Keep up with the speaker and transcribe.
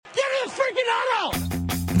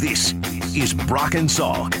This is Brock and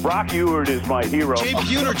Salk. Brock Ewart is my hero. Jay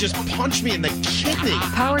Buhner just punched me in the kidney.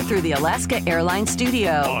 Powered through the Alaska Airlines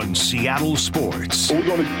studio. On Seattle Sports. We're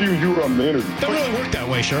going to cue you on the interview. Don't really work that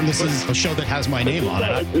way, Sherm. This is a show that has my name on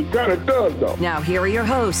it. It kind of does, though. Now here are your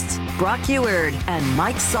hosts, Brock Ewart and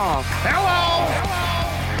Mike Salk. Hello!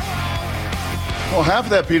 Well, half of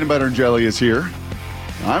that peanut butter and jelly is here.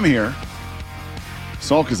 I'm here.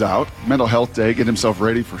 Salk is out. Mental health day. Get himself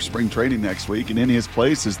ready for spring training next week. And in his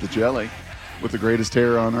place is the jelly with the greatest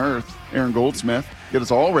hair on earth, Aaron Goldsmith. Get us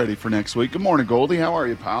all ready for next week. Good morning, Goldy. How are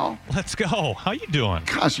you, pal? Let's go. How you doing?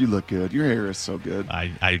 Gosh, you look good. Your hair is so good.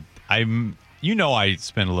 I'm. You know, I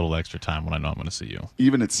spend a little extra time when I know I'm going to see you.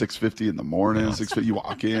 Even at 6:50 in the morning, Yeah. 6:50, you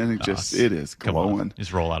walk in, it is Come on. glowing.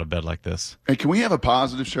 Just roll out of bed like this. Hey, can we have a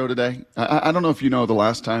positive show today? I don't know if you know the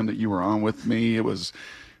last time that you were on with me, it was,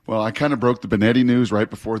 well, I kind of broke the Benetti news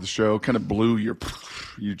right before the show, kind of blew your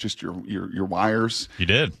wires. You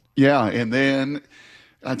did. Yeah, and then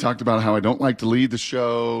I talked about how I don't like to lead the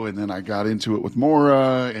show, and then I got into it with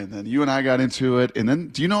Maura, and then you and I got into it, and then,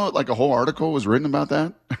 do you know, like a whole article was written about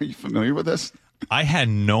that? Are you familiar with this? I had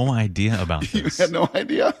no idea about You this. had no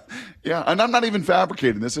idea? Yeah, and I'm not even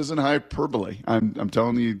fabricating. This isn't hyperbole. I'm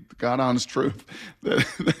telling you the God honest truth.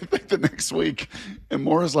 The next week, and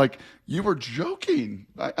Maura's like, you were joking.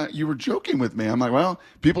 You were joking with me. I'm like, well,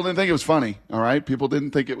 people didn't think it was funny, all right? People didn't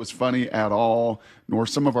think it was funny at all, nor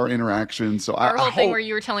some of our interactions. So Our whole thing where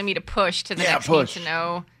you were telling me to push to the next push. need to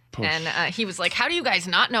know. Push. And he was like, how do you guys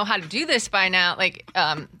not know how to do this by now? Like,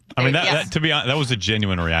 I mean, that, to be honest, that was a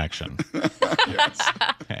genuine reaction. Yes.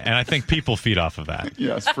 And I think people feed off of that.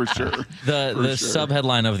 Yes, for sure. The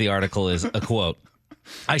subheadline of the article is a quote.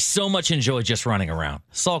 I so much enjoy just running around.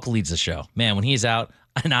 Salk leads the show. Man, when he's out,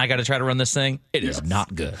 and I got to try to run this thing, it is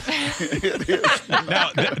not good. It is. Now,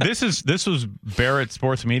 this was Barrett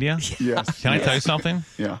Sports Media? Yes. Can I tell you something?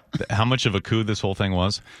 Yeah. How much of a coup this whole thing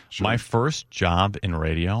was? Sure. My first job in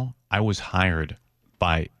radio, I was hired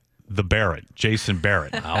by the Barrett, Jason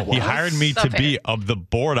Barrett. Oh, He wow. hired me to be of the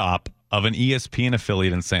board op of an ESPN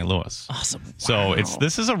affiliate in St. Louis. Awesome. So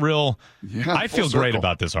this is a real. Yeah, I feel full great circle.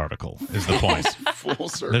 about this article. Is the point? Full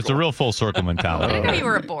circle. There's a real full circle I mentality. didn't know you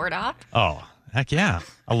were a board op. Oh heck yeah!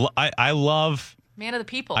 I love. Man of the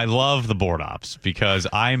people. I love the board ops because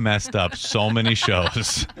I messed up so many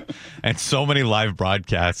shows and so many live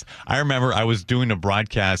broadcasts. I remember I was doing a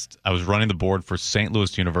broadcast. I was running the board for St.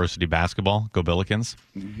 Louis University basketball, Go Billikens.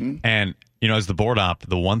 Mm-hmm. And, you know, as the board op,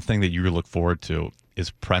 the one thing that you look forward to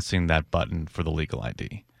is pressing that button for the legal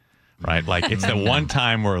ID, right? Like it's the one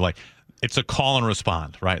time where like, it's a call and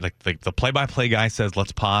respond, right? Like the play-by-play guy says,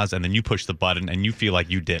 let's pause. And then you push the button and you feel like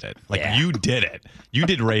you did it. Like you did it. You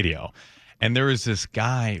did radio. And there was this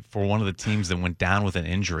guy for one of the teams that went down with an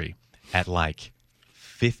injury at like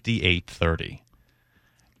 58:30.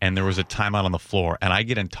 And there was a timeout on the floor. And I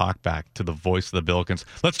get in talk back to the voice of the Billikens.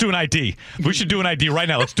 Let's do an ID. We should do an ID right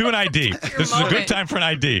now. Let's do an ID. This is a good time for an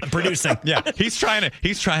ID. Producing. Yeah. He's trying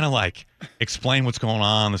to like explain what's going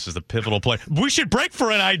on. This is the pivotal play. We should break for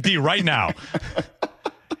an ID right now.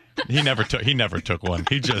 He never took one.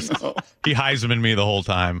 He Heismaned me the whole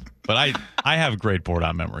time. But I have great board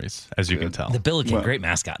op memories, as you can tell. The Billiken, great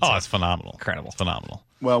mascot. Oh, it's phenomenal. Incredible. It's phenomenal.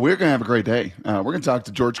 Well, we're going to have a great day. We're going to talk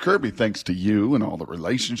to George Kirby, thanks to you and all the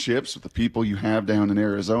relationships with the people you have down in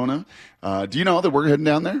Arizona. Do you know that we're heading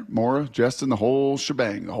down there? Maura, Justin, the whole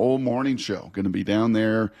shebang, the whole morning show, going to be down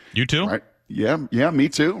there. You too? Right? Yeah, me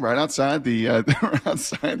too. Right outside the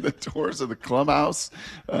doors of the clubhouse,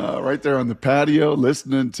 right there on the patio,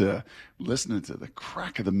 listening to the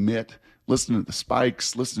crack of the mitt, listening to the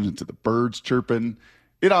spikes, listening to the birds chirping.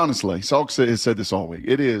 It honestly, Salk has said this all week.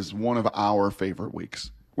 It is one of our favorite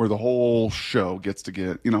weeks where the whole show gets to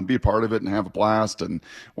be a part of it and have a blast and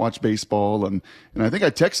watch baseball. And I think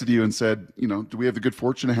I texted you and said, do we have the good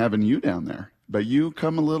fortune of having you down there? But you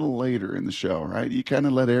come a little later in the show, right? You kind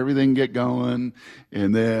of let everything get going.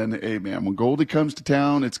 And then, hey, man, when Goldy comes to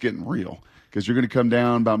town, it's getting real. Because you're going to come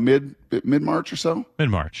down about mid-March or so?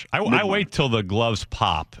 Mid-March. I wait till the gloves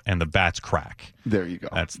pop and the bats crack. There you go.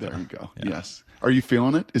 There you go. Yeah. Yes. Are you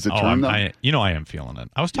feeling it? Is it turned up? I am feeling it.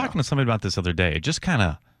 I was talking to somebody about this other day. It's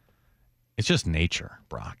just nature,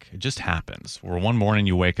 Brock. It just happens. Where one morning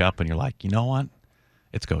you wake up and you're like, you know what?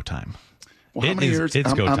 It's go time. Well, how many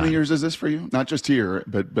years is this for you? Not just here,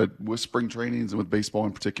 but with spring trainings and with baseball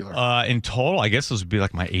in particular. In total, I guess this would be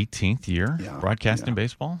like my 18th year broadcasting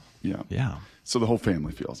baseball. Yeah. Yeah. So the whole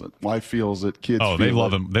family feels it. Wife feels it. Kids. Oh, they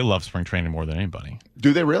love them. They love spring training more than anybody.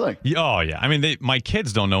 Do they really? Oh, yeah. I mean, my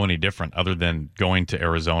kids don't know any different other than going to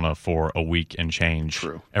Arizona for a week and change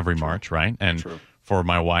every March, right? And For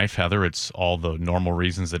my wife, Heather, it's all the normal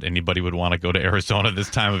reasons that anybody would want to go to Arizona this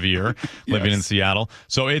time of year, living in Seattle.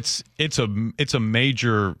 So it's a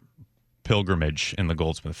major pilgrimage in the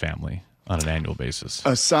Goldsmith family on an annual basis.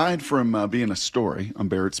 Aside from being a story on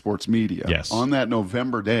Barrett Sports Media, on that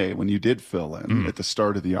November day when you did fill in at the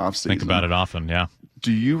start of the offseason. Think about it often, yeah.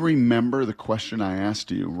 Do you remember the question I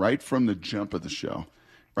asked you right from the jump of the show?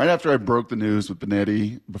 Right after I broke the news with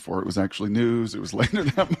Benetti, before it was actually news, it was later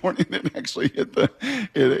that morning it actually hit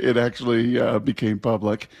it actually became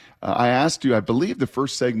public. I asked you, I believe the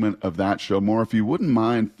first segment of that show, more if you wouldn't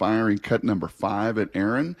mind firing cut number 5 at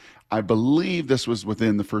Aaron. I believe this was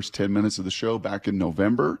within the first 10 minutes of the show back in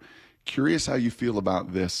November. Curious how you feel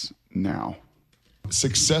about this now.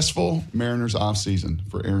 Successful Mariners offseason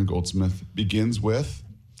for Aaron Goldsmith begins with?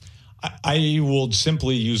 I will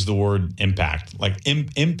simply use the word impact, like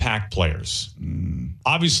impact players.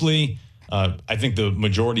 Obviously, I think the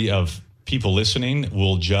majority of people listening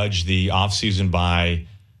will judge the offseason by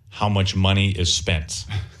how much money is spent,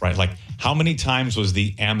 right? Like how many times was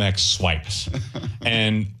the Amex swiped?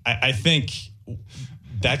 And I think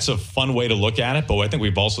that's a fun way to look at it, but I think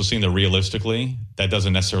we've also seen that realistically, that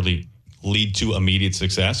doesn't necessarily lead to immediate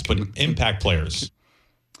success, but impact players.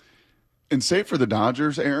 And say for the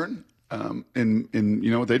Dodgers, Aaron, and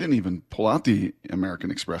you know, they didn't even pull out the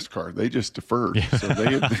American Express card. They just deferred. Yeah. So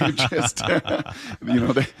they just, you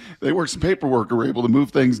know, they worked some paperwork or were able to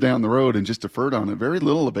move things down the road and just deferred on it. Very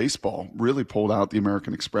little of baseball really pulled out the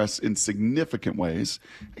American Express in significant ways.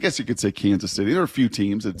 I guess you could say Kansas City. There were a few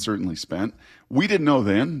teams that certainly spent. We didn't know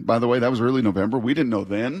then, by the way, that was early November. We didn't know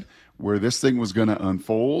then where this thing was going to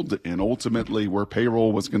unfold and ultimately where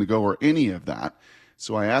payroll was going to go or any of that.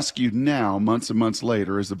 So I ask you now, months and months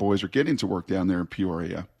later, as the boys are getting to work down there in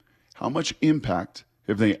Peoria, how much impact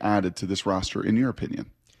have they added to this roster, in your opinion?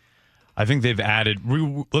 I think they've added.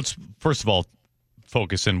 Let's first of all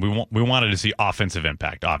focus in. We wanted to see offensive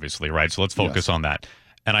impact, obviously, right? So let's focus on that.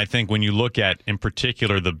 And I think when you look at, in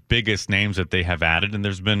particular, the biggest names that they have added, and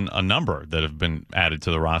there's been a number that have been added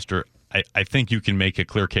to the roster, I think you can make a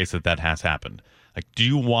clear case that has happened. Like, do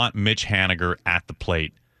you want Mitch Haniger at the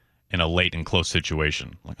plate in a late and close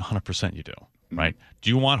situation? Like 100% you do, right? Do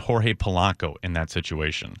you want Jorge Polanco in that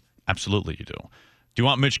situation? Absolutely you do. Do you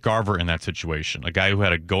want Mitch Garver in that situation? A guy who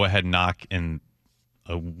had a go-ahead knock in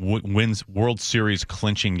a wins World Series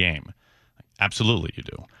clinching game? Absolutely you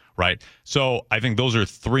do, right? So I think those are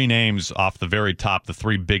 3 names off the very top, the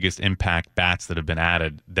 3 biggest impact bats that have been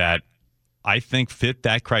added that I think fit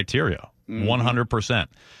that criteria 100%.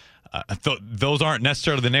 Those aren't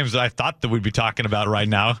necessarily the names that I thought that we'd be talking about right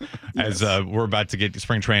now as we're about to get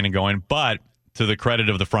spring training going. But to the credit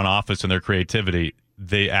of the front office and their creativity,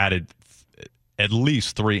 they added at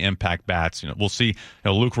least 3 impact bats. You know, we'll see. You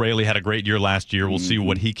know, Luke Raley had a great year last year. We'll see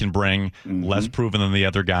what he can bring. Less proven than the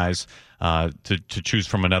other guys to choose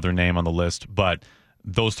from another name on the list. But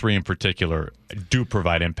those 3 in particular do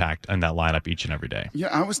provide impact in that lineup each and every day. Yeah,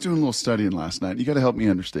 I was doing a little studying last night. You got to help me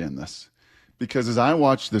understand this. Because as I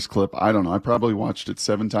watched this clip, I don't know, I probably watched it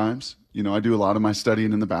 7 times. You know, I do a lot of my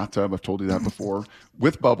studying in the bathtub. I've told you that before.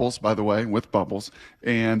 With bubbles, by the way, with bubbles.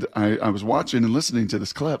 And I was watching and listening to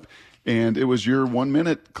this clip, and it was your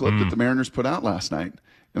 1-minute clip that the Mariners put out last night.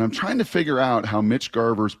 And I'm trying to figure out how Mitch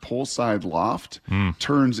Garver's pull side loft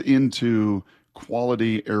turns into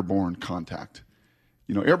quality airborne contact.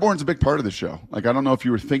 You know, airborne's a big part of the show. Like, I don't know if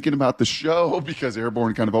you were thinking about the show because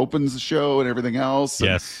airborne kind of opens the show and everything else.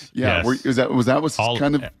 Yes. Yeah. Yes. Was that what's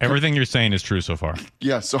kind of everything you're saying is true so far?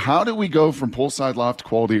 Yeah. So how do we go from pull side loft to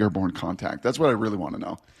quality airborne contact? That's what I really want to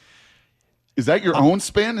know. Is that your own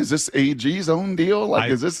spin? Is this AG's own deal?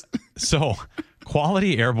 Like, is this so?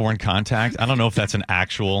 Quality airborne contact. I don't know if that's an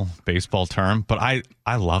actual baseball term, but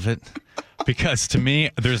I love it. Because to me,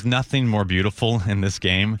 there's nothing more beautiful in this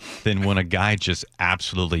game than when a guy just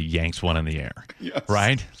absolutely yanks one in the air,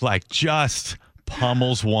 right? Like just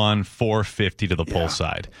pummels one 450 to the pull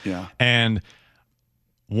side. Yeah. And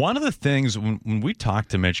one of the things, when we talked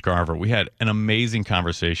to Mitch Garver, we had an amazing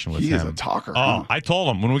conversation with him. He is a talker. Oh, I told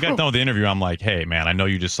him, when we got done with the interview, I'm like, hey, man, I know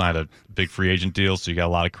you just signed a big free agent deal, so you got a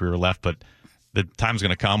lot of career left, but the time's going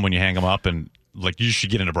to come when you hang him up and like, you should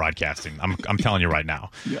get into broadcasting. I'm telling you right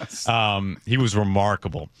now. Yes. He was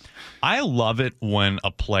remarkable. I love it when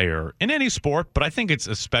a player, in any sport, but I think it's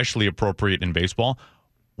especially appropriate in baseball,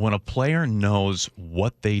 when a player knows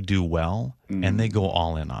what they do well and they go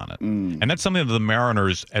all in on it. And that's something that the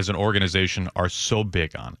Mariners as an organization are so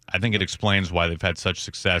big on. I think it explains why they've had such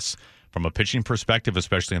success from a pitching perspective,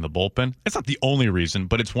 especially in the bullpen. It's not the only reason,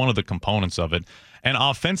 but it's one of the components of it. And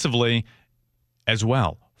offensively as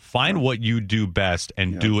well. Find what you do best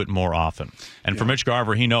and do it more often. And for Mitch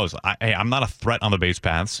Garver, he knows, hey, I'm not a threat on the base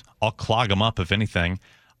paths. I'll clog them up if anything.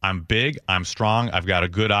 I'm big. I'm strong. I've got a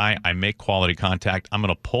good eye. I make quality contact. I'm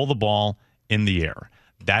going to pull the ball in the air.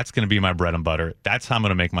 That's going to be my bread and butter. That's how I'm going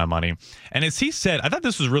to make my money. And as he said, I thought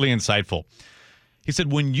this was really insightful. He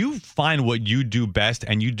said, when you find what you do best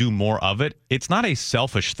and you do more of it, it's not a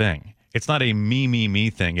selfish thing. It's not a me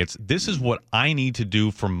thing. It's this is what I need to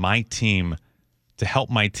do for my team to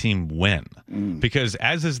help my team win. Because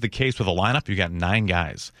as is the case with a lineup, you got 9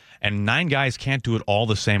 guys. And 9 guys can't do it all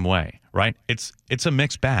the same way, right? It's a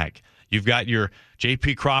mixed bag. You've got your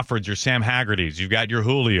J.P. Crawfords, your Sam Haggertys, you've got your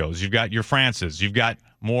Julios, you've got your Francis, you've got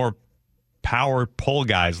more power pull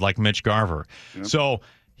guys like Mitch Garver. So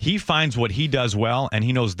he finds what he does well, and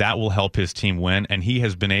he knows that will help his team win. And he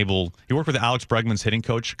has been able – he worked with Alex Bregman's hitting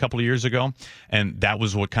coach a couple of years ago, and that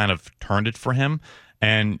was what kind of turned it for him.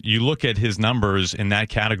 And you look at his numbers in that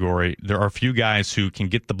category, there are a few guys who can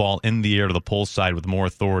get the ball in the air to the pull side with more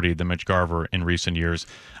authority than Mitch Garver in recent years.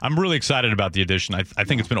 I'm really excited about the addition. I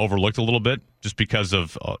think it's been overlooked a little bit just because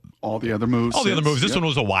of all the other moves. This one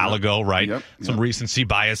was a while ago, right? Some recency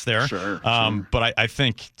bias there. Sure. But I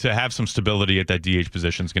think to have some stability at that DH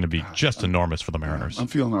position is going to be just enormous for the Mariners. I'm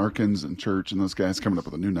feeling Arkins and Church and those guys coming up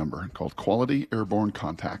with a new number called Quality Airborne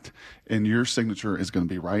Contact. And your signature is going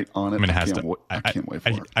to be right on it. I mean, I can't wait for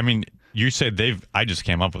it. I mean, you said I just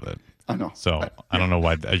came up with it. I know. So I don't know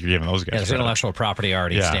why you're giving those guys. There's intellectual property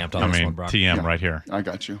already stamped on this one, Brock. TM right here. I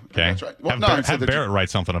got you. Okay. That's right. Well, have Barrett write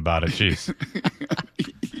something about it. Jeez.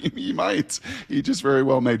 He might. He just very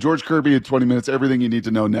well may. George Kirby at 20 minutes. Everything you need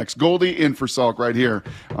to know next. Goldy in for Salk right here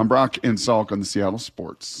on Brock and Salk on the Seattle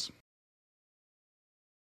Sports.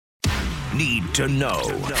 Need to know.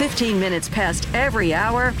 15 minutes past every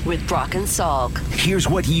hour with Brock and Salk. Here's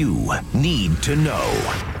what you need to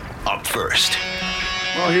know. Up first.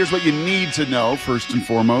 Well, here's what you need to know. First and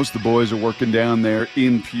foremost, the boys are working down there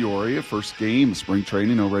in Peoria. First game of spring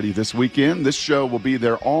training already this weekend. This show will be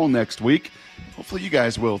there all next week. Hopefully you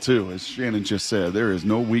guys will too. As Shannon just said, there is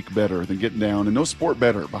no week better than getting down, and no sport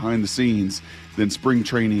better behind the scenes than spring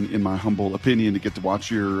training, in my humble opinion, to get to watch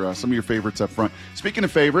some of your favorites up front. Speaking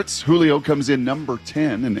of favorites, Julio comes in number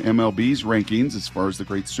 10 in MLB's rankings as far as the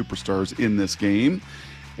great superstars in this game.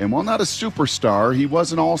 And while not a superstar, he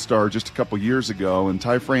was an all-star just a couple years ago. And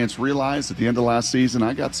Ty France realized at the end of last season,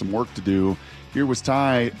 I got some work to do. Here was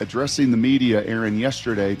Ty addressing the media, Aaron,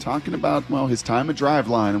 yesterday, talking about, his time at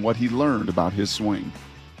Driveline and what he learned about his swing.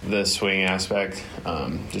 The swing aspect,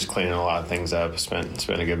 just cleaning a lot of things up. Spent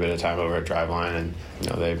a good bit of time over at Driveline,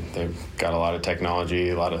 and they've got a lot of technology,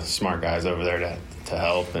 a lot of smart guys over there to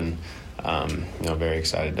help, and very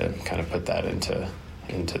excited to kind of put that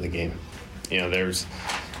into the game.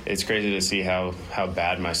 It's crazy to see how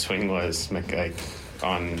bad my swing was,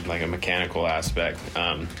 on a mechanical aspect.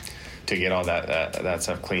 To get all that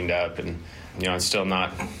stuff cleaned up, and it's still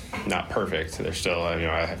not perfect. There's still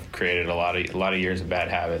I have created a lot of years of bad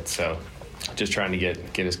habits, so just trying to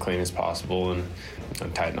get as clean as possible and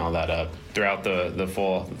tighten all that up. Throughout the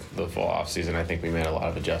full off season, I think we made a lot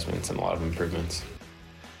of adjustments and a lot of improvements.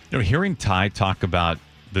 Hearing Ty talk about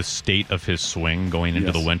the state of his swing going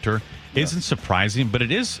into the winter isn't surprising, but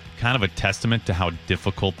it is kind of a testament to how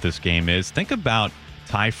difficult this game is. Think about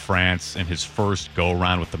Ty France in his first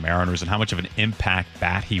go-around with the Mariners and how much of an impact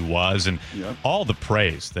bat he was, and all the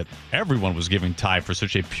praise that everyone was giving Ty for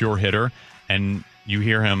such a pure hitter. And you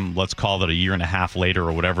hear him, let's call it a year and a half later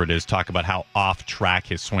or whatever it is, talk about how off track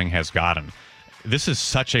his swing has gotten. This is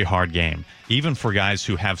such a hard game, even for guys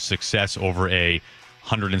who have success over a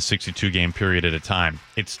 162-game period at a time.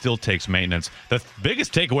 It still takes maintenance. The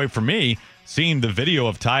biggest takeaway for me, seeing the video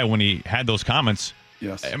of Ty when he had those comments,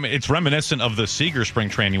 I mean, it's reminiscent of the Seager spring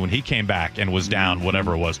training when he came back and was down,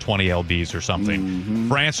 whatever it was, 20 lbs or something.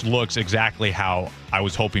 France looks exactly how I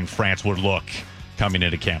was hoping France would look coming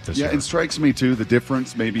into camp this year. Yeah, it strikes me, too, the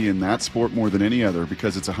difference maybe in that sport more than any other,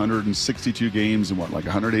 because it's 162 games in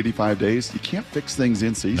 185 days? You can't fix things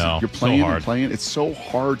in season. No, you're playing so hard. and playing. It's so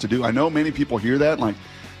hard to do. I know many people hear that like,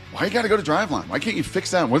 why you got to go to Driveline? Why can't you fix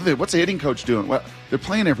that? What's the hitting coach doing? Well, they're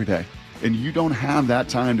playing every day. And you don't have that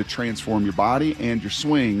time to transform your body and your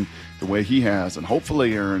swing the way he has. And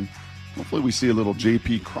hopefully, Aaron, we see a little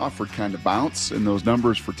J.P. Crawford kind of bounce in those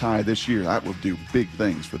numbers for Ty this year. That will do big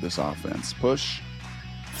things for this offense. Push.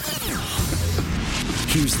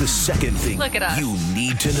 Here's the second thing you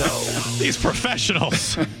need to know. These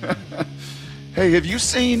professionals. Hey, have you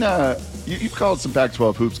seen, you've called some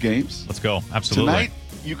Pac-12 hoops games. Let's go. Absolutely. Tonight,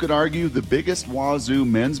 you could argue the biggest Wazoo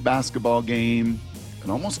men's basketball game in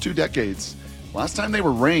almost 2 decades. Last time they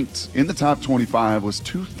were ranked in the top 25 was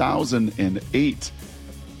 2008.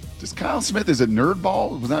 Does Kyle Smith, is it nerd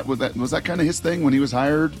ball? Was that kind of his thing when he was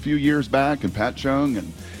hired a few years back? And Pat Chung,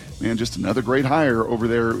 and man, just another great hire over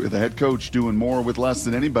there. The head coach doing more with less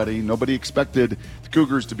than anybody. Nobody expected the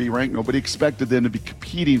Cougars to be ranked. Nobody expected them to be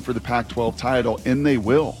competing for the Pac-12 title, and they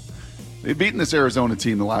will. They've beaten this Arizona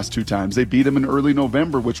team the last 2 times. They beat them in early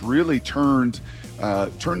November, which really turned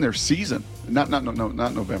their season. Not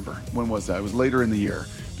November. When was that? It was later in the year,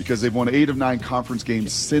 because they've won 8 of 9 conference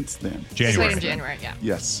games since then. January, yeah.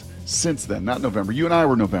 Yes, since then, not November. You and I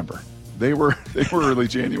were November. They were early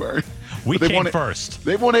January. We came first.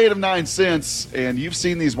 They've won 8 of 9 since, and you've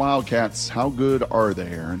seen these Wildcats. How good are they,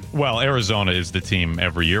 Aaron? Well, Arizona is the team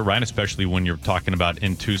every year, right? Especially when you're talking about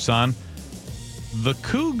in Tucson. The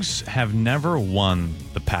Cougs have never won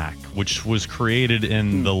the Pac, which was created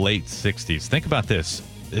in the late 60s. Think about this.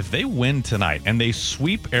 If they win tonight and they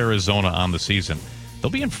sweep Arizona on the season,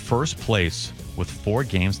 they'll be in first place with 4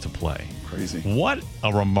 games to play. Crazy. What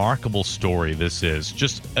a remarkable story this is.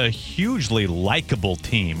 Just a hugely likable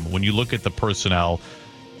team when you look at the personnel.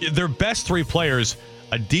 Their best 3 players,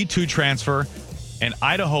 a D2 transfer, an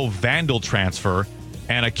Idaho Vandal transfer,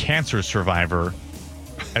 and a cancer survivor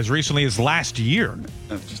as recently as last year.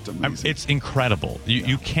 That's just amazing. It's incredible.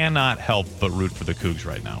 You cannot help but root for the Cougs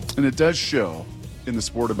right now. And it does show in the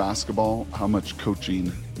sport of basketball how much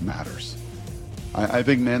coaching matters. I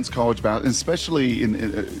think men's college basketball, especially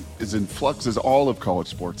as in flux as all of college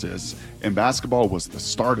sports is, and basketball was the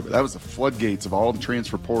start of it. That was the floodgates of all the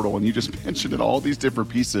transfer portal, and you just mentioned it, all these different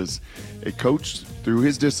pieces. A coach, through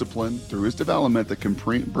his discipline, through his development, that can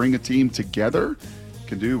bring a team together,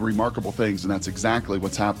 can do remarkable things, and that's exactly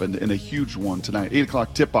what's happened in a huge one tonight. 8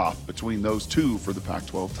 o'clock tip-off between those 2 for the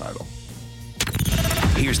Pac-12 title.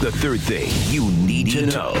 Here's the third thing you need to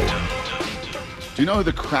know. Do you know who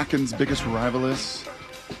the Kraken's biggest rival is?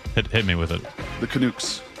 Hit me with it. The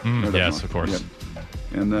Canucks. Yes, of course. Yep.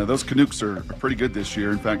 And those Canucks are pretty good this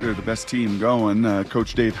year. In fact, they're the best team going.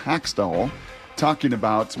 Coach Dave Haxtell talking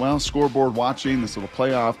about, scoreboard watching, this little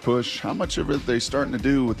playoff push. How much of it are they starting to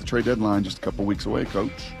do with the trade deadline just a couple weeks away,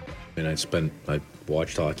 Coach? And I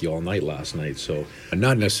watched hockey all night last night, so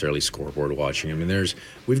not necessarily scoreboard watching. I mean,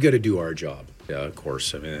 we've got to do our job. Yeah, of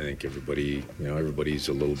course. I mean, I think everybody's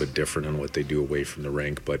a little bit different on what they do away from the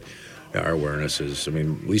rink, but our awareness is, at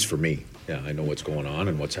least for me, I know what's going on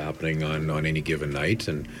and what's happening on any given night,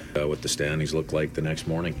 and what the standings look like the next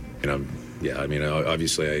morning. And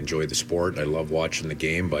obviously I enjoy the sport. I love watching the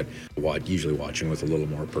game, but usually watching with a little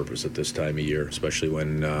more purpose at this time of year, especially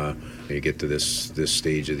when you get to this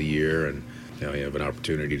stage of the year, and you have an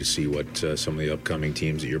opportunity to see what some of the upcoming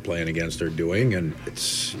teams that you're playing against are doing, and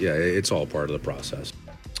it's all part of the process.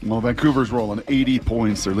 Well, Vancouver's rolling 80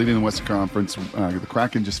 points. They're leading the Western Conference. The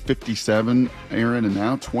Kraken just 57, Aaron, and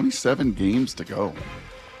now 27 games to go.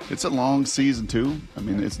 It's a long season, too.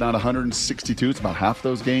 It's not 162. It's about half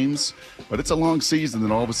those games. But it's a long season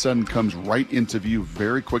that all of a sudden comes right into view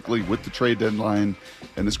very quickly with the trade deadline.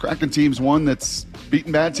 And this Kraken team's one that's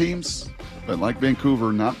beaten bad teams, but like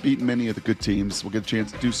Vancouver, not beating many of the good teams. We'll get a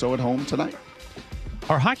chance to do so at home tonight.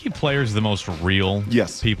 Are hockey players the most real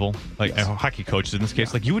people? Yes. Hockey coaches in this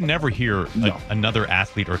case? You would never hear another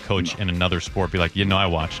athlete or coach in another sport be like, I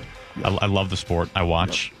watched. Yep. I love the sport. I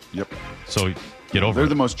watch. Yep. So get over it. They're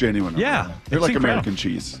the most genuine. Yeah. They're like American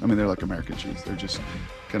cheese. They're like American cheese. They're just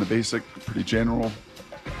kind of basic, pretty general,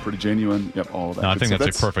 pretty genuine. Yep, all of that. No, I think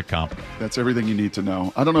that's a perfect comp. That's everything you need to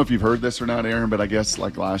know. I don't know if you've heard this or not, Aaron, but I guess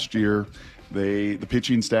like last year, the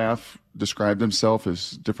pitching staff described themselves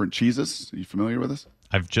as different cheeses. Are you familiar with this?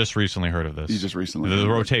 I've just recently heard of this. You just recently the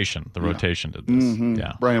rotation. The rotation did this. Mm-hmm.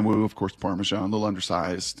 Yeah. Brian Wu, of course, Parmesan, a little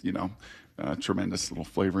undersized, tremendous little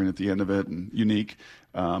flavoring at the end of it and unique.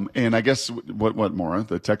 And I guess what Maura,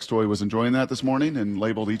 the text toy, was enjoying that this morning and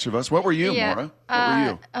labeled each of us. What were you, Maura? What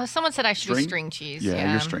were you? Someone said I should do string cheese.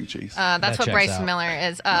 Yeah, you're string cheese. That's what Bryson Miller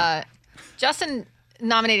is. Justin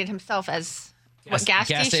nominated himself as gas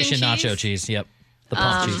station nacho cheese. Yep. The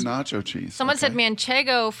pump cheese. Nacho cheese. Someone said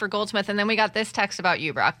Manchego for Goldsmith, and then we got this text about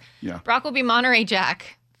you, Brock. Yeah. Brock will be Monterey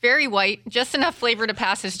Jack. Very white, just enough flavor to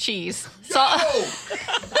pass as cheese. Yo!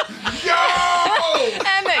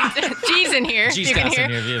 And then cheese in here. Cheese you can hear.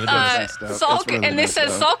 in here. Salk, really and this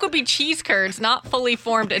says Salk would be cheese curds, not fully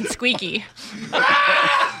formed and squeaky.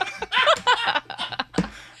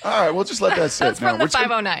 All right, we'll just let that sit. That's from the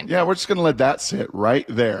 509. We're just going to let that sit right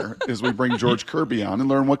there as we bring George Kirby on and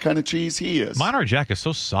learn what kind of cheese he is. Monterey Jack is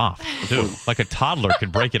so soft, too. Like a toddler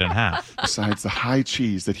could break it in half. Besides the high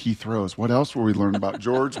cheese that he throws, what else will we learn about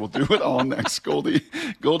George? We'll do it all next. Goldy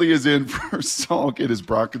is in for Salk. It is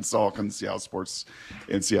Brock and Salk on the Seattle Sports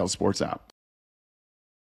and Seattle Sports app.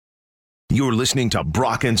 You're listening to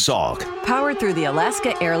Brock and Salk Powered through the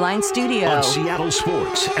Alaska Airlines Studio. on Seattle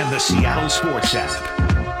Sports and the Seattle Sports app.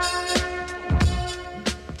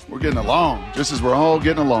 We're getting along, just as we're all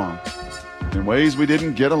getting along. In ways we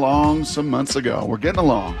didn't get along some months ago. We're getting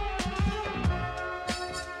along.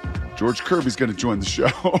 George Kirby's going to join the show.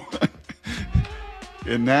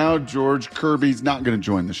 And now George Kirby's not going to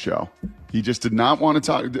join the show. He just did not want to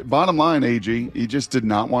talk. Bottom line, AG, he just did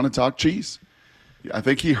not want to talk cheese. I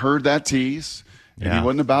think he heard that tease, and he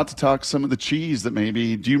wasn't about to talk some of the cheese that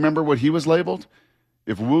maybe. Do you remember what he was labeled?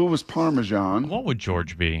 If Woo was Parmesan, what would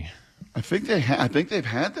George be? I think they've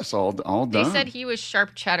had this all done. They said he was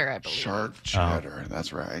sharp cheddar, I believe. Sharp cheddar,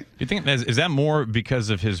 that's right. You think is that more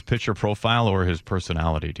because of his pitcher profile or his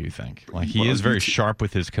personality? Do you think he is very sharp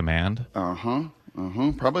with his command? Probably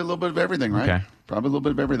a little bit of everything, right? Okay. Probably a little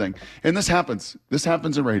bit of everything. And this happens. This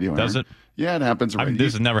happens in radio. Does Aaron. it? Yeah, it happens in radio.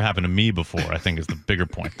 This has never happened to me before, I think is the bigger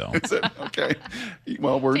point, though. Is it? Okay.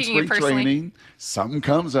 Well, we're in Taking it spring personally. training. Something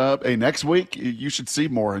comes up. Hey, next week, you should see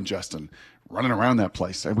more in Justin running around that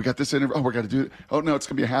place. Hey, we got this interview. Oh, we're going to do it. Oh, no, it's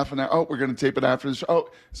going to be a half an hour. Oh, we're going to tape it after the show. Oh,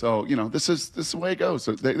 so, this is the way it goes.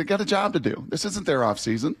 So they got a job to do. This isn't their off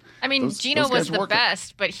season. I mean, Gino those was guys are the working.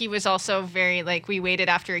 best, but he was also very, we waited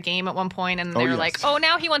after a game at one point, and they were yes. like, oh,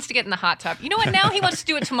 now he wants to get in the hot tub. You know what? Now he wants to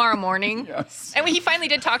do it tomorrow morning. Yes. And he finally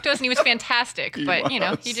did talk to us, and he was fantastic. But, he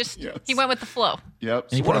went with the flow. Yep.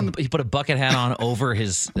 And So he put a bucket hat on over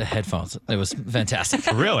his headphones. It was fantastic.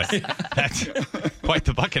 Really? That's quite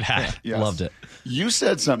the bucket hat. Yes. Loved it. You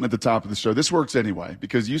said something at the top of the show. This works anyway,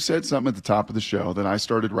 because you said something at the top of the show that I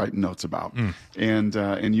started writing notes about.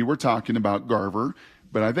 And you were talking about Garver,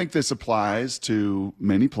 but I think this applies to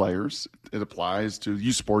many players. It applies to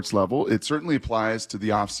U Sports level. It certainly applies to the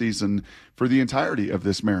offseason for the entirety of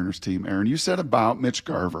this Mariners team. Aaron, you said about Mitch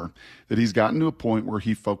Garver that he's gotten to a point where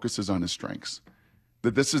he focuses on his strengths.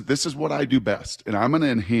 That this is what I do best, and I'm going to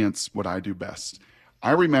enhance what I do best.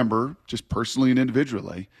 I remember, just personally and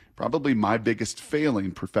individually, probably my biggest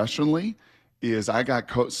failing professionally is I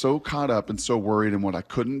got so caught up and so worried in what I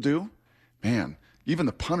couldn't do. Man, even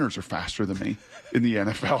the punters are faster than me in the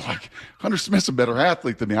NFL. Hunter Smith's a better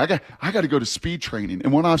athlete than me. I got to go to speed training.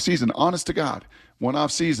 And one off season, honest to God, one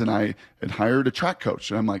off season, I had hired a track coach,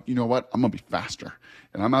 and I'm like, you know what? I'm gonna be faster.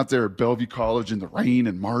 And I'm out there at Bellevue College in the rain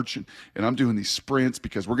in March, and I'm doing these sprints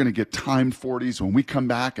because we're gonna get timed 40s when we come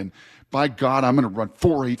back. And by God, I'm gonna run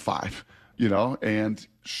 4.85. And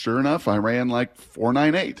sure enough, I ran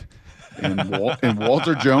 4.98. And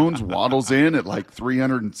Walter Jones waddles in at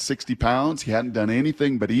 360 pounds. He hadn't done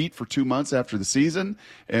anything but eat for 2 months after the season,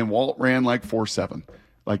 and Walt ran 4.7.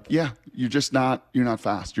 You're not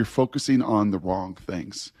fast. You're focusing on the wrong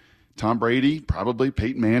things. Tom Brady, probably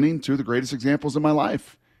Peyton Manning, two of the greatest examples of my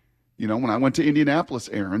life. When I went to Indianapolis,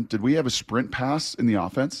 Aaron, did we have a sprint pass in the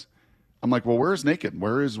offense? I'm like, well, where is naked?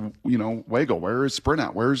 Where is, waggle? Where is sprint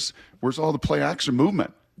out? Where's all the play action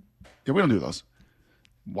movement? Yeah, we don't do those.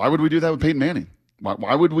 Why would we do that with Peyton Manning?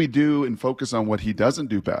 Why would we do and focus on what he doesn't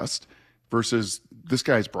do best versus this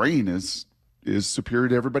guy's brain is superior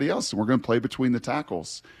to everybody else, and we're going to play between the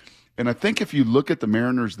tackles. And I think if you look at the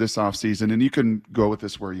Mariners this offseason, and you can go with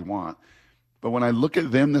this where you want, but when I look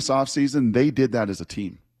at them this offseason, they did that as a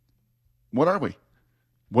team. What are we?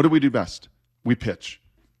 What do we do best? We pitch.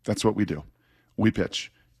 That's what we do. We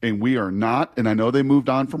pitch. And we are not, and I know they moved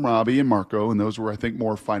on from Robbie and Marco, and those were, I think,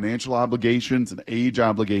 more financial obligations and age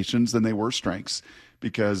obligations than they were strengths,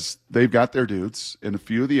 because they've got their dudes and a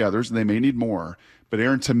few of the others, and they may need more. But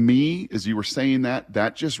Aaron, to me, as you were saying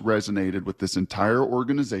that just resonated with this entire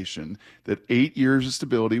organization, that 8 years of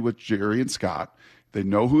stability with Jerry and Scott. They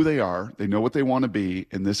know who they are. They know what they want to be.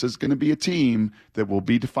 And this is going to be a team that will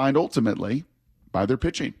be defined ultimately by their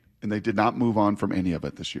pitching. And they did not move on from any of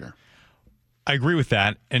it this year. I agree with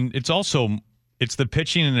that. And it's the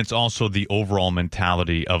pitching, and it's also the overall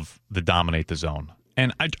mentality of the dominate the zone.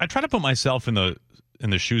 And I try to put myself in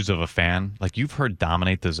the shoes of a fan. You've heard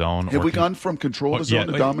dominate the zone. Have we gone from control the zone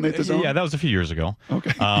to dominate the zone? Yeah, that was a few years ago.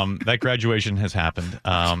 Okay. That graduation has happened.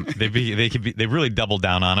 They really doubled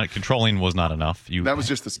down on it. Controlling was not enough. That was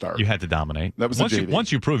just the start. You had to dominate. That was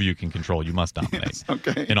once you prove you can control, you must dominate. Yes,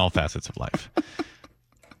 okay. In all facets of life.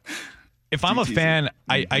 If I'm a fan,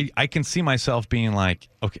 I can see myself being like,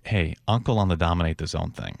 okay, hey, uncle on the dominate the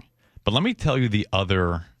zone thing. But let me tell you the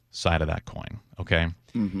other side of that coin, okay?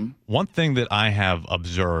 Mm-hmm. One thing that I have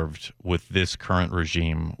observed with this current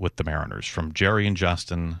regime with the Mariners, from Jerry and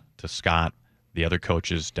Justin to Scott, the other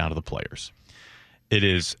coaches, down to the players, it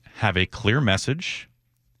is have a clear message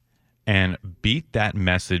and beat that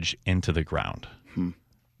message into the ground.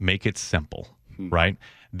 Make it simple, right?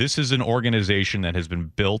 This is an organization that has been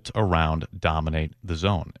built around dominate the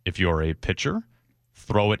zone. If you're a pitcher,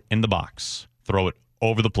 throw it in the box. Throw it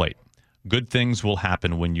over the plate. Good things will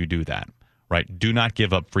happen when you do that, right? Do not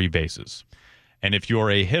give up free bases. And if you're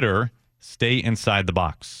a hitter, stay inside the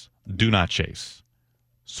box. Do not chase.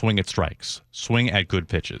 Swing at strikes. Swing at good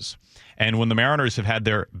pitches. And when the Mariners have had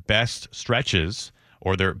their best stretches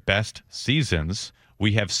or their best seasons,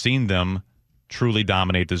 we have seen them truly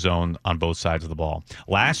dominate the zone on both sides of the ball.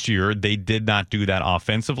 Last year, they did not do that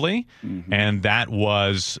offensively, and that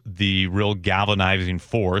was the real galvanizing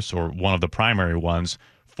force, or one of the primary ones,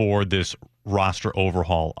 for this roster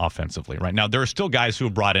overhaul offensively. Right now, there are still guys who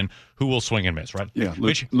have brought in who will swing and miss, right? Yeah,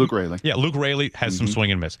 Luke Raley. Yeah, Luke Raley has some swing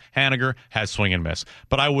and miss. Haniger has swing and miss.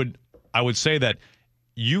 But I would say that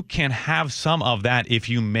you can have some of that if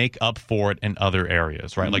you make up for it in other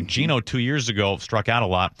areas, right? Like Gino 2 years ago struck out a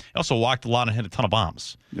lot. He also walked a lot and hit a ton of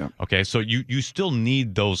bombs. Yeah. Okay, so you still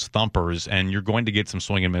need those thumpers, and you're going to get some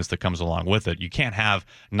swing and miss that comes along with it. You can't have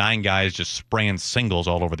 9 guys just spraying singles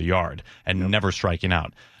all over the yard and never striking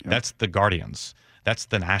out. That's the Guardians. That's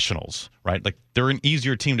the Nationals, right? Like, they're an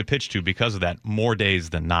easier team to pitch to because of that, more days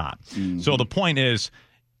than not. So the point is,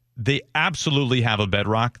 they absolutely have a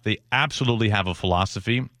bedrock. They absolutely have a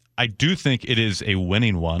philosophy. I do think it is a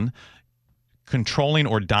winning one. Controlling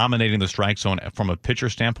or dominating the strike zone from a pitcher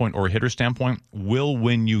standpoint or a hitter standpoint will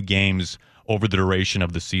win you games over the duration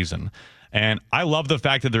of the season. And I love the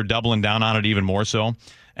fact that they're doubling down on it even more so,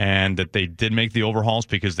 and that they did make the overhauls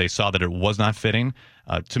because they saw that it was not fitting.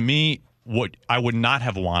 To me, what I would not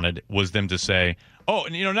have wanted was them to say, oh,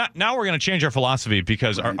 now we're going to change our philosophy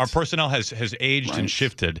because our personnel has aged and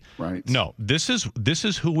shifted. Right. No, this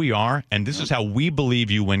is who we are, and this is how we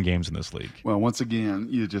believe you win games in this league. Well, once again,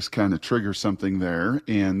 you just kind of trigger something there,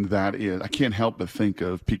 and that is, I can't help but think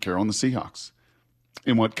of Pete Carroll and the Seahawks.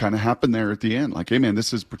 And what kind of happened there at the end, like, hey man,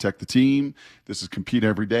 this is protect the team. This is compete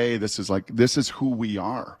every day. This is who we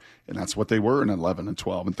are. And that's what they were in 11 and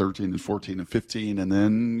 12 and 13 and 14 and 15. And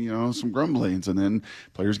then, some grumblings, and then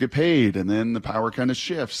players get paid, and then the power kind of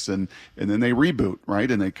shifts, and then they reboot, right?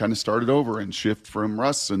 And they kind of started over and shift from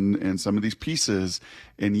Russ and some of these pieces.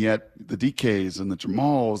 And yet the DKs and the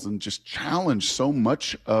Jamals, and just challenge so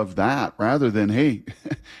much of that rather than, hey,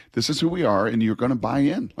 this is who we are, and you're going to buy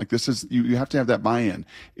in. Like, this is, you have to have that buy-in.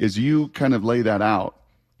 Is you kind of lay that out.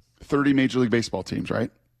 30 Major League Baseball teams,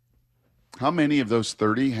 right? How many of those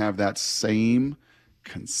 30 have that same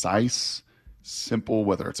concise, simple,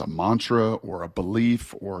 whether it's a mantra or a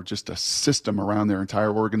belief or just a system around their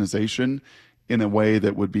entire organization in a way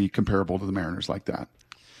that would be comparable to the Mariners like that?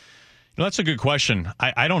 That's a good question.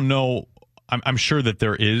 I don't know. I'm sure that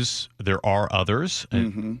there are others.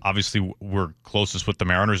 And obviously, we're closest with the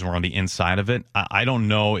Mariners, and we're on the inside of it. I don't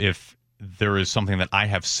know if there is something that I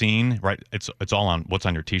have seen, right? It's all on what's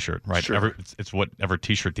on your T-shirt, right? Sure. It's whatever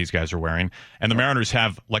T-shirt these guys are wearing. And the Mariners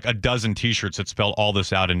have like a dozen T-shirts that spell all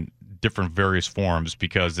this out in different various forms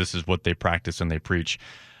because this is what they practice and they preach.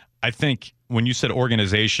 I think when you said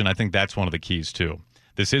organization, I think that's one of the keys too.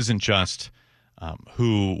 This isn't just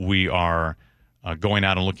who we are going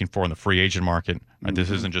out and looking for in the free agent market. Right?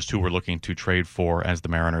 This isn't just who we're looking to trade for as the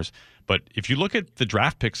Mariners. But if you look at the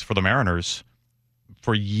draft picks for the Mariners,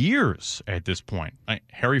 for years at this point, right?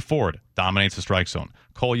 Harry Ford dominates the strike zone.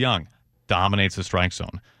 Cole Young dominates the strike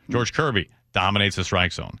zone. George Kirby dominates the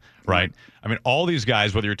strike zone, right? I mean, all these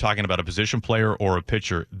guys, whether you're talking about a position player or a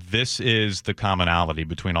pitcher, this is the commonality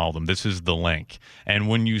between all of them. This is the link. And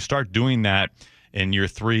when you start doing that in year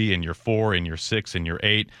 3, in year 4, in year 6, in year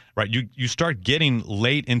 8, right, you start getting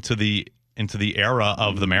late into the era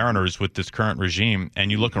of the Mariners with this current regime, and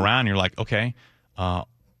you look around and you're like, okay,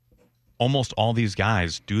 almost all these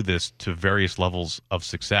guys do this to various levels of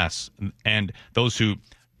success. And those who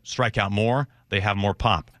strike out more, they have more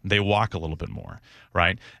pop. They walk a little bit more,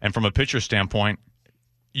 right? And from a pitcher standpoint,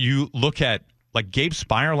 you look at like Gabe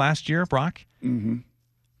Spire last year, Brock.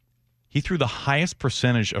 He threw the highest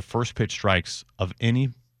percentage of first pitch strikes of any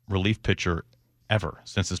relief pitcher ever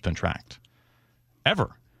since it's been tracked.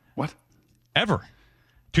 Ever. What? Ever.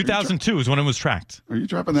 2002 is when it was tracked. Are you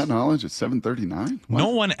dropping that knowledge at 7:39? No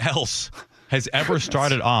one else has ever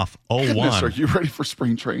started off 0-1. Goodness, are you ready for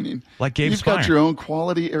spring training? Like Gabe You've got Spire. your own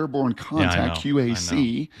quality airborne contact,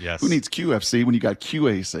 QAC. Yes. Who needs QFC when you got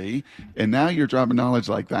QAC? And now you're dropping knowledge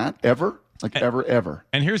like that? Ever? Ever.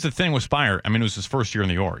 And here's the thing with Spire. I mean, it was his first year in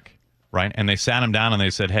the org, right? And they sat him down and they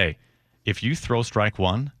said, hey, if you throw strike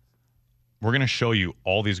one, we're going to show you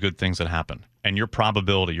all these good things that happen. And your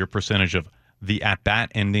probability, your percentage of the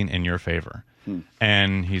at-bat ending in your favor.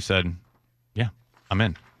 And he said, yeah, I'm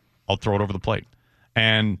in. I'll throw it over the plate.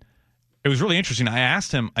 And it was really interesting. I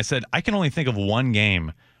asked him, I said, I can only think of one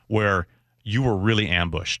game where you were really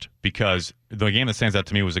ambushed, because the game that stands out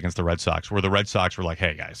to me was against the Red Sox, where the Red Sox were like,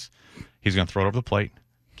 hey, guys, he's going to throw it over the plate,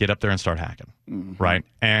 get up there and start hacking, right?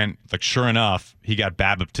 And like, sure enough, he got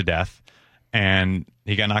BABIP to death, and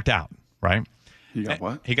he got knocked out, right? He got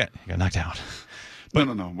what? He got knocked out. But,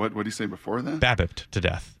 no. What did he say before that? BABIP to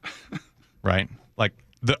death, right? Like,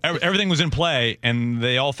 everything was in play, and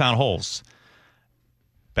they all found holes.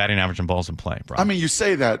 Batting average and balls in play, bro. I mean, you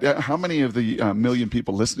say that. How many of the million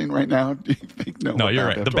people listening right now do you think know? No, what you're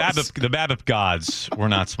right. BABIP The BABIP gods were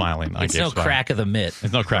not smiling. It's no crack of the mitt.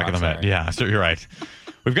 It's no crack of the mitt. Yeah, so you're right.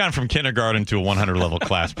 We've gone from kindergarten to a 100 level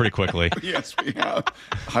class pretty quickly. Yes, we have.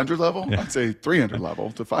 100 level? Yeah. I'd say 300 level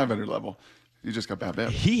to 500 level. You just got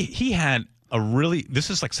BABIP. He had a really, this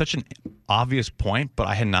is like such an obvious point, but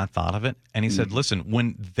I had not thought of it. And he said, listen,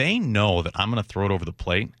 when they know that I'm going to throw it over the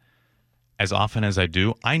plate as often as I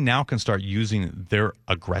do, I now can start using their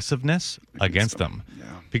aggressiveness against them. Yeah.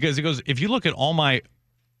 Because he goes, if you look at all my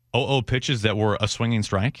 0-0 pitches that were a swinging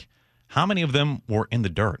strike, how many of them were in the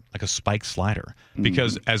dirt, like a spike slider?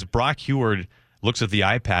 Because as Brock Heward looks at the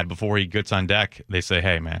iPad before he gets on deck, they say,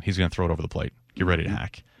 hey, man, he's going to throw it over the plate. Get ready to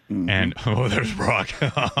hack. And there's Brock.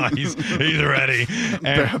 he's ready.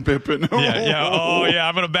 And, yeah. Oh yeah,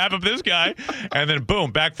 I'm gonna BABIP this guy. And then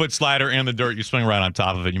boom, back foot slider in the dirt. You swing right on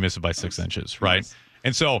top of it. You miss it by 6 inches, right? Yes.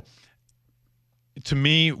 And so, to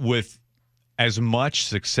me, with as much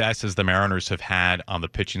success as the Mariners have had on the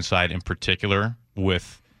pitching side, in particular,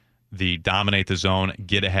 with the dominate the zone,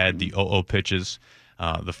 get ahead, the 0-0 pitches,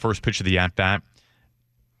 the first pitch of the at bat,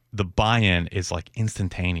 the buy-in is like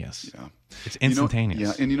instantaneous. Yeah. It's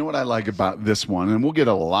instantaneous. And you know what I like about this one, and we'll get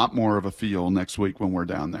a lot more of a feel next week when we're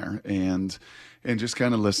down there, and just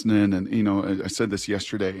kind of listening. And I said this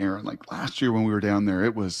yesterday, Aaron. Like last year when we were down there,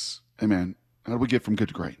 it was, hey man, how did we get from good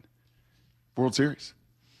to great? World Series,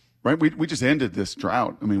 right? We just ended this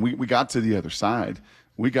drought. I mean, we got to the other side.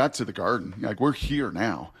 We got to the Garden. Like we're here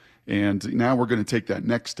now. And now we're going to take that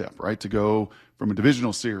next step, right, to go from a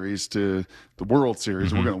divisional series to the World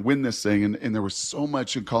Series. We're going to win this thing. And there was so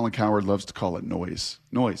much, and Colin Cowherd loves to call it noise.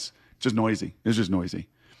 Just noisy. It's just noisy.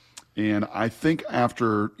 And I think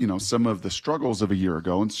after, some of the struggles of a year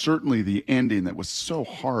ago, and certainly the ending that was so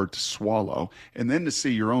hard to swallow, and then to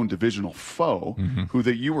see your own divisional foe, who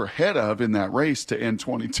that you were ahead of in that race to end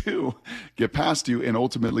 22, get past you and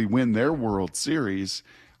ultimately win their World Series,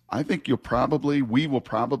 I think we will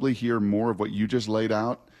probably hear more of what you just laid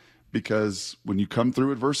out, because when you come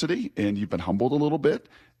through adversity and you've been humbled a little bit,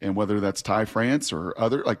 and whether that's Ty France or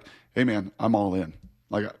other, like, hey man, I'm all in.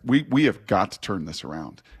 Like we have got to turn this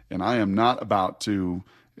around, and I am not about to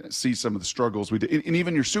see some of the struggles we did. And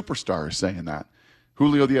even your superstar is saying that.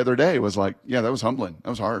 Julio the other day was like, yeah, that was humbling. That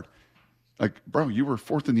was hard. Like, bro, you were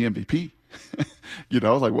fourth in the MVP.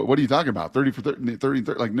 Like what are you talking about? 30 for 30, 30,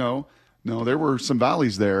 30. Like, no, there were some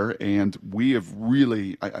valleys there, and we have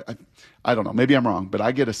really, I don't know, maybe I'm wrong, but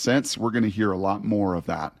I get a sense we're going to hear a lot more of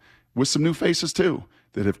that with some new faces too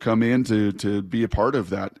that have come in to be a part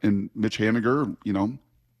of that. And Mitch Haniger,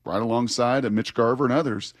 right alongside of Mitch Garver and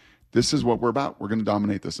others, this is what we're about. We're going to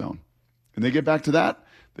dominate the zone. And they get back to that,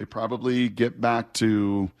 they probably get back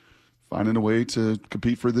to finding a way to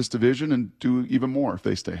compete for this division and do even more if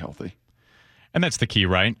they stay healthy. And that's the key,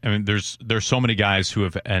 right? I mean, there's so many guys who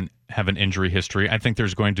have an injury history. I think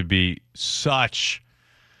there's going to be such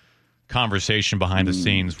conversation behind the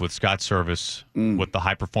scenes with Scott Service, with the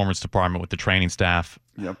high performance department, with the training staff.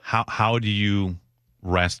 Yep. How do you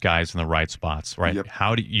rest guys in the right spots, right? Yep.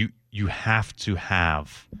 How do you have to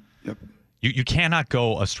have? Yep. You cannot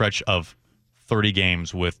go a stretch of 30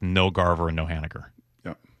 games with no Garver and no Haniger.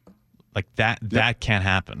 Yep. Like that can't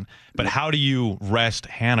happen. But how do you rest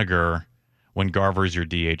Haniger when Garver is your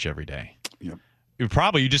DH every day? Yep.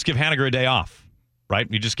 You just give Haniger a day off, right?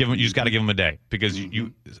 You just got to give him a day, because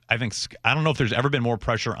I don't know if there's ever been more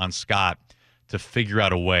pressure on Scott to figure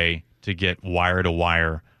out a way to get wire to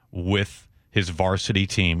wire with his varsity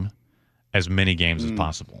team as many games as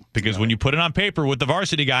possible. Because when you put it on paper with the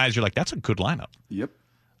varsity guys, you're like, that's a good lineup. Yep.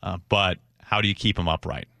 But how do you keep them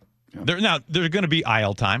upright? Yep. There's going to be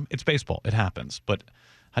IL time. It's baseball. It happens. But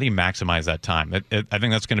how do you maximize that time? I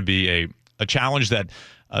think that's going to be a challenge that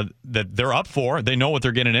they're up for. They know what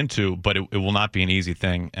they're getting into, but it will not be an easy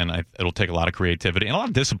thing, and it'll take a lot of creativity and a lot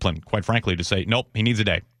of discipline, quite frankly, to say, nope, he needs a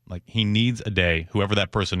day. Like, he needs a day. Whoever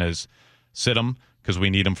that person is, sit him, because we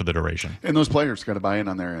need him for the duration. And those players got to buy in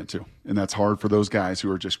on their end, too. And that's hard for those guys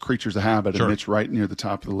who are just creatures of habit, Sure. And Mitch right near the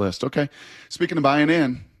top of the list. Okay, speaking of buying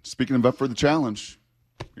in, speaking of up for the challenge,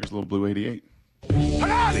 here's a little Blue 88.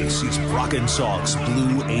 This is Brock and Salk's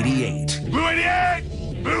Blue 88. Blue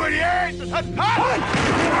 88! We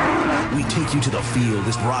take you to the field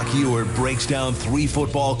as Brock Ewart breaks down 3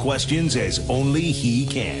 football questions as only he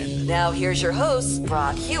can. Now here's your hosts,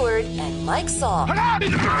 Brock Ewart and Mike Salk.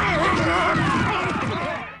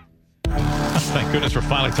 Thank goodness we're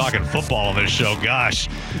finally talking football on this show. Gosh,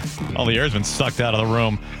 all the air's been sucked out of the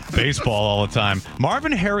room. Baseball all the time.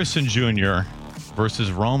 Marvin Harrison Jr.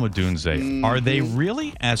 versus Rome Odunze. Are they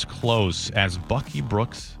really as close as Bucky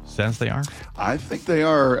Brooks says they are? I think they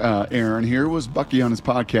are, Aaron. Here was Bucky on his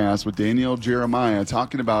podcast with Daniel Jeremiah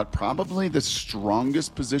talking about probably the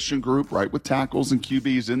strongest position group, right, with tackles and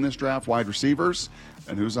QBs in this draft, wide receivers.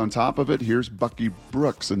 And who's on top of it? Here's Bucky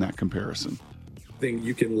Brooks in that comparison. Think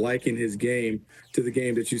you can liken his game to the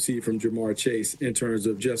game that you see from Jamar Chase in terms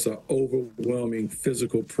of just an overwhelming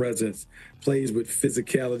physical presence, plays with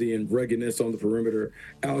physicality and ruggedness on the perimeter,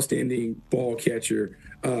 outstanding ball catcher,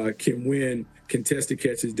 can win contested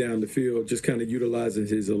catches down the field, just kind of utilizing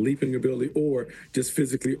his leaping ability or just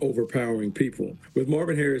physically overpowering people. With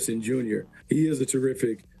Marvin Harrison Jr., he is a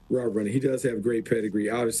terrific route runner. He does have great pedigree.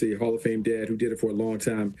 Obviously, a Hall of Fame dad who did it for a long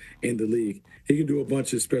time in the league. He can do a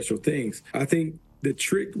bunch of special things. I think the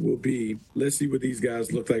trick will be, let's see what these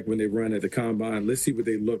guys look like when they run at the combine. Let's see what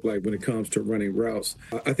they look like when it comes to running routes.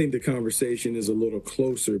 I think the conversation is a little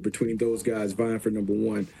closer between those guys vying for number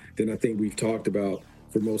one than I think we've talked about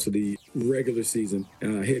for most of the regular season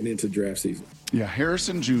heading into draft season. Yeah,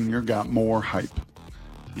 Harrison Jr. got more hype.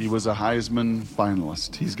 He was a Heisman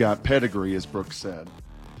finalist. He's got pedigree, as Brooks said.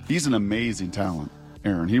 He's an amazing talent,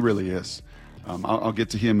 Aaron. He really is. I'll get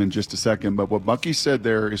to him in just a second, but what Bucky said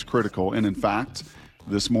there is critical. And in fact,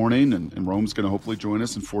 this morning, and Rome's going to hopefully join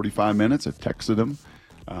us in 45 minutes. I've texted him.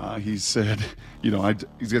 He said,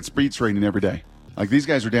 he's got speed training every day. Like, these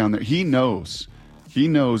guys are down there. He knows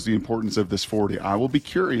the importance of this 40. I will be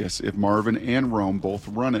curious if Marvin and Rome both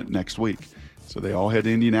run it next week. So they all head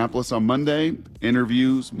to Indianapolis on Monday,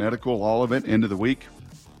 interviews, medical, all of it, end of the week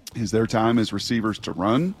is their time as receivers to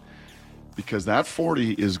run. Because that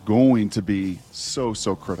 40 is going to be so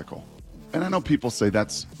critical. And I know people say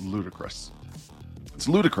that's ludicrous. It's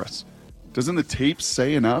ludicrous. Doesn't the tape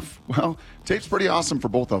say enough? Well, tape's pretty awesome for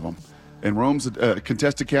both of them. And Rome's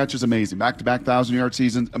contested catch is amazing. Back-to-back 1,000-yard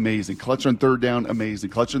seasons, amazing. Clutch on third down, amazing.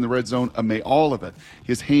 Clutch in the red zone, all of it.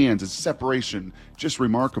 His hands, his separation, just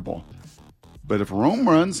remarkable. But if Rome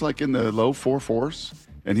runs like in the low 4.4s,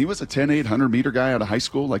 and he was a 10.8 100-meter guy out of high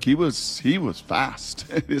school. Like, he was fast.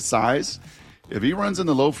 His size. If he runs in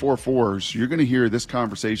the low 4.4s, you're going to hear this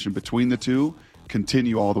conversation between the two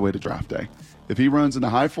continue all the way to draft day. If he runs in the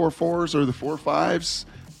high 4.4s or the 4.5s,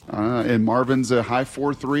 and Marvin's a high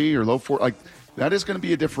 4.3 or low 4, like, that is going to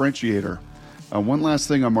be a differentiator. One last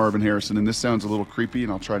thing on Marvin Harrison, and this sounds a little creepy,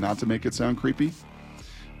 and I'll try not to make it sound creepy.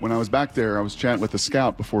 When I was back there, I was chatting with a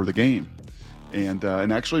scout before the game. And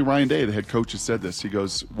actually, Ryan Day, the head coach, has said this. He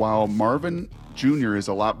goes, while Marvin Jr. is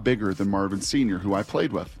a lot bigger than Marvin Sr., who I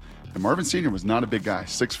played with, and Marvin Sr. was not a big guy,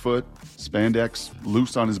 6 foot, spandex,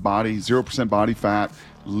 loose on his body, 0% body fat,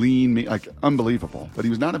 lean, like unbelievable. But he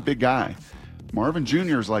was not a big guy. Marvin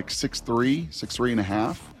Jr. is like 6'3", 6'3 and a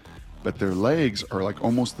half, but their legs are like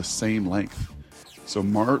almost the same length. So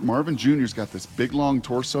Marvin Jr.'s got this big, long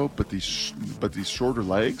torso, but these shorter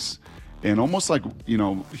legs. And almost like,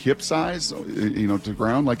 hip size, to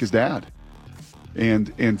ground like his dad.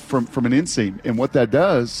 And from an inseam. And what that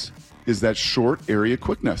does is that short area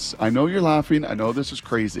quickness. I know you're laughing. I know this is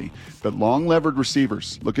crazy. But long levered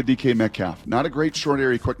receivers, look at DK Metcalf. Not a great short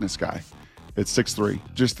area quickness guy at 6'3".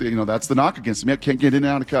 Just, that's the knock against him. He can't get in and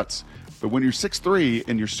out of cuts. But when you're 6'3"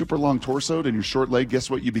 and you're super long torsoed and you're short leg,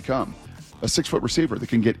 guess what you become? A 6-foot receiver that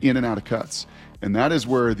can get in and out of cuts. And that is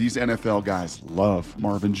where these NFL guys love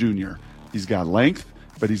Marvin Jr. He's got length,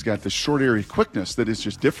 but he's got this short area quickness that is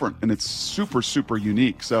just different, and it's super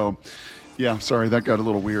unique. So, yeah, sorry, that got a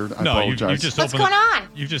little weird. I apologize. What's going on?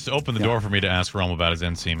 You've just opened the door for me to ask Rome about his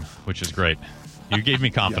inseam, which is great. You gave me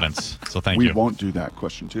confidence, so thank you. We won't do that.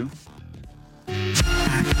 Question 2.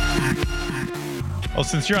 Well,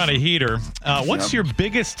 since you're on a heater, what's your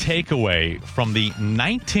biggest takeaway from the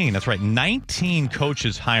 19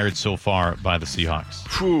 coaches hired so far by the Seahawks?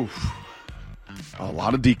 Whew. A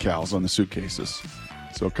lot of decals on the suitcases.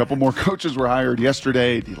 So a couple more coaches were hired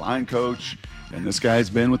yesterday, D-line coach, and this guy's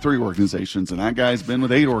been with 3 organizations, and that guy's been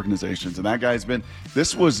with 8 organizations, and that guy's been –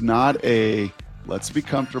 this was not a let's be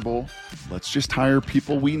comfortable, let's just hire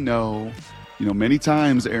people we know. Many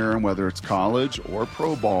times, Aaron, whether it's college or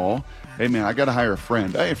pro ball, hey, man, I got to hire a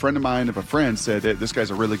friend. Hey, a friend of mine, if a friend said, hey, this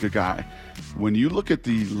guy's a really good guy. When you look at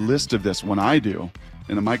the list of this, when I do –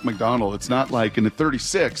 and a Mike McDonald, it's not like in the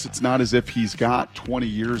 36, it's not as if he's got 20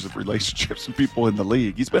 years of relationships with people in the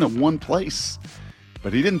league. He's been at one place.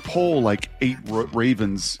 But he didn't poll like 8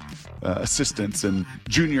 Ravens assistants and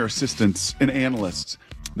junior assistants and analysts.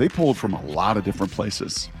 They polled from a lot of different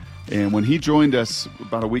places. And when he joined us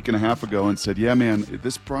about a week and a half ago and said, yeah, man,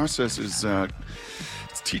 this process is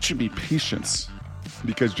it's teaching me patience,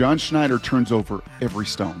 because John Schneider turns over every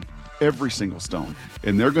stone, every single stone.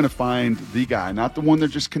 And they're going to find the guy, not the one they're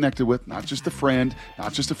just connected with, not just a friend,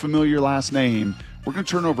 not just a familiar last name. We're going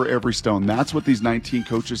to turn over every stone. That's what these 19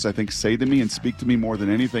 coaches, I think, say to me and speak to me more than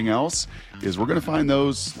anything else, is we're going to find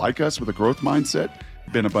those like us with a growth mindset,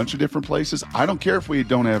 been a bunch of different places. I don't care if we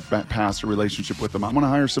don't have past a relationship with them. I'm going to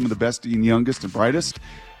hire some of the best and youngest and brightest,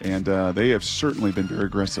 and they have certainly been very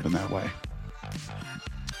aggressive in that way.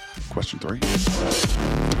 Question 3.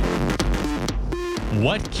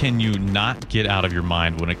 What can you not get out of your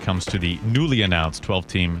mind when it comes to the newly announced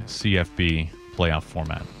 12-team CFB playoff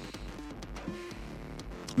format?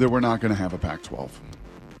 That we're not going to have a Pac-12.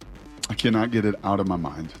 I cannot get it out of my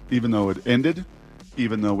mind. Even though it ended,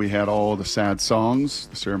 even though we had all the sad songs,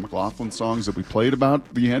 the Sarah McLachlan songs that we played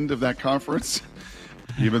about the end of that conference,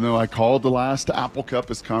 even though I called the last Apple Cup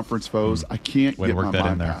as conference foes, I can't get my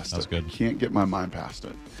mind past it. Good. Can't get my mind past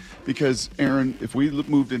it. Because, Aaron, if we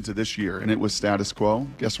moved into this year and it was status quo,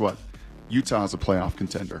 guess what? Utah's a playoff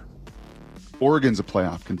contender. Oregon's a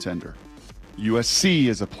playoff contender. USC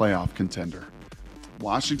is a playoff contender.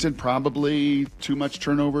 Washington, probably too much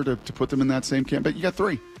turnover to put them in that same camp. But you got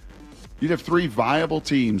 3. You'd have 3 viable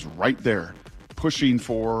teams right there pushing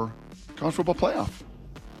for college football playoff.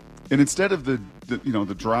 And instead of the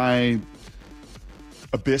dry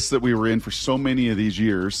abyss that we were in for so many of these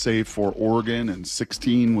years, save for Oregon and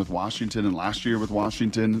 16 with Washington and last year with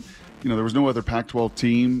Washington, there was no other Pac-12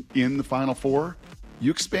 team in the Final Four.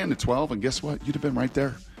 You expand to 12, and guess what? You'd have been right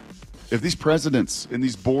there. If these presidents and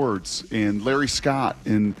these boards and Larry Scott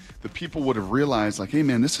and the people would have realized, like, hey,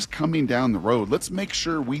 man, this is coming down the road. Let's make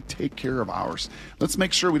sure we take care of ours. Let's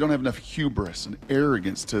make sure we don't have enough hubris and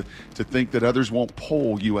arrogance to think that others won't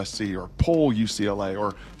poll USC or poll UCLA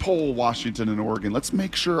or poll Washington and Oregon. Let's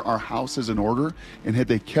make sure our house is in order. And had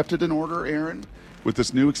they kept it in order, Aaron, with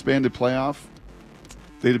this new expanded playoff,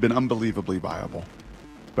 they'd have been unbelievably viable.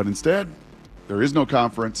 But instead, there is no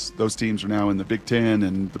conference. Those teams are now in the Big Ten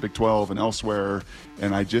and the Big 12 and elsewhere,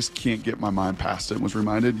 and I just can't get my mind past it. And was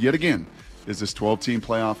reminded yet again, as this 12-team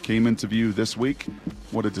playoff came into view this week,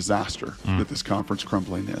 what a disaster that this conference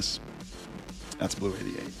crumbling is. That's Blue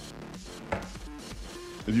 88.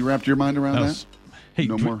 Have you wrapped your mind around that? Hey,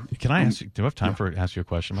 no more. Can I ask you? Do I have time for ask you a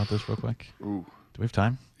question about this real quick? Ooh. Do we have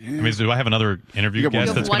time? Yeah. I mean, do I have another interview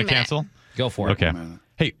guest that's going to cancel? Go for it. Okay.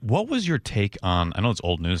 Hey, what was your take on, I know it's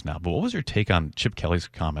old news now, but what was your take on Chip Kelly's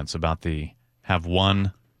comments about the have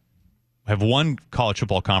one college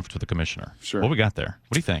football conference with the commissioner? Sure. What we got there?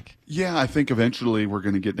 What do you think? Yeah, I think eventually we're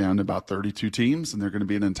going to get down to about 32 teams, and they're going to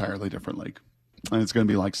be an entirely different league. And it's going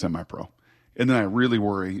to be like semi-pro. And then I really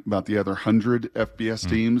worry about the other 100 FBS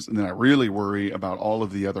teams, and then I really worry about all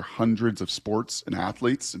of the other hundreds of sports and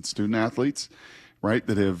athletes and student athletes, right,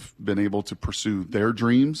 that have been able to pursue their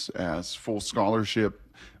dreams as full scholarship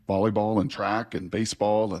volleyball and track and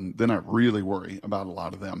baseball. And then I really worry about a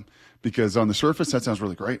lot of them, because on the surface, that sounds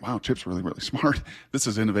really great. Wow, Chip's really, really smart. This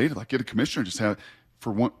is innovative. Like, get a commissioner, just have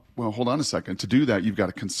for one. Well, hold on a second. To do that, you've got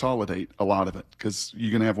to consolidate a lot of it, because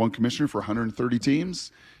you're going to have one commissioner for 130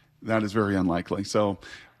 teams. That is very unlikely. So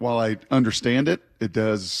while I understand it, it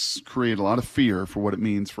does create a lot of fear for what it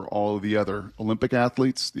means for all of the other Olympic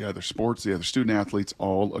athletes, the other sports, the other student athletes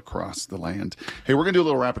all across the land. Hey, we're going to do a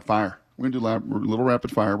little rapid fire. We're going to do a little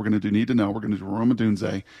rapid fire. We're going to do Need to Know. We're going to do Roma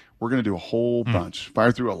Dunze. We're going to do a whole bunch.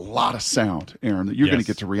 Fire through a lot of sound, Aaron, that you're going to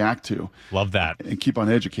get to react to. Love that. And keep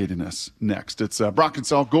on educating us next. It's Brock and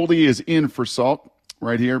Salk. Goldy is in for Salk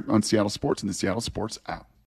right here on Seattle Sports and the Seattle Sports app.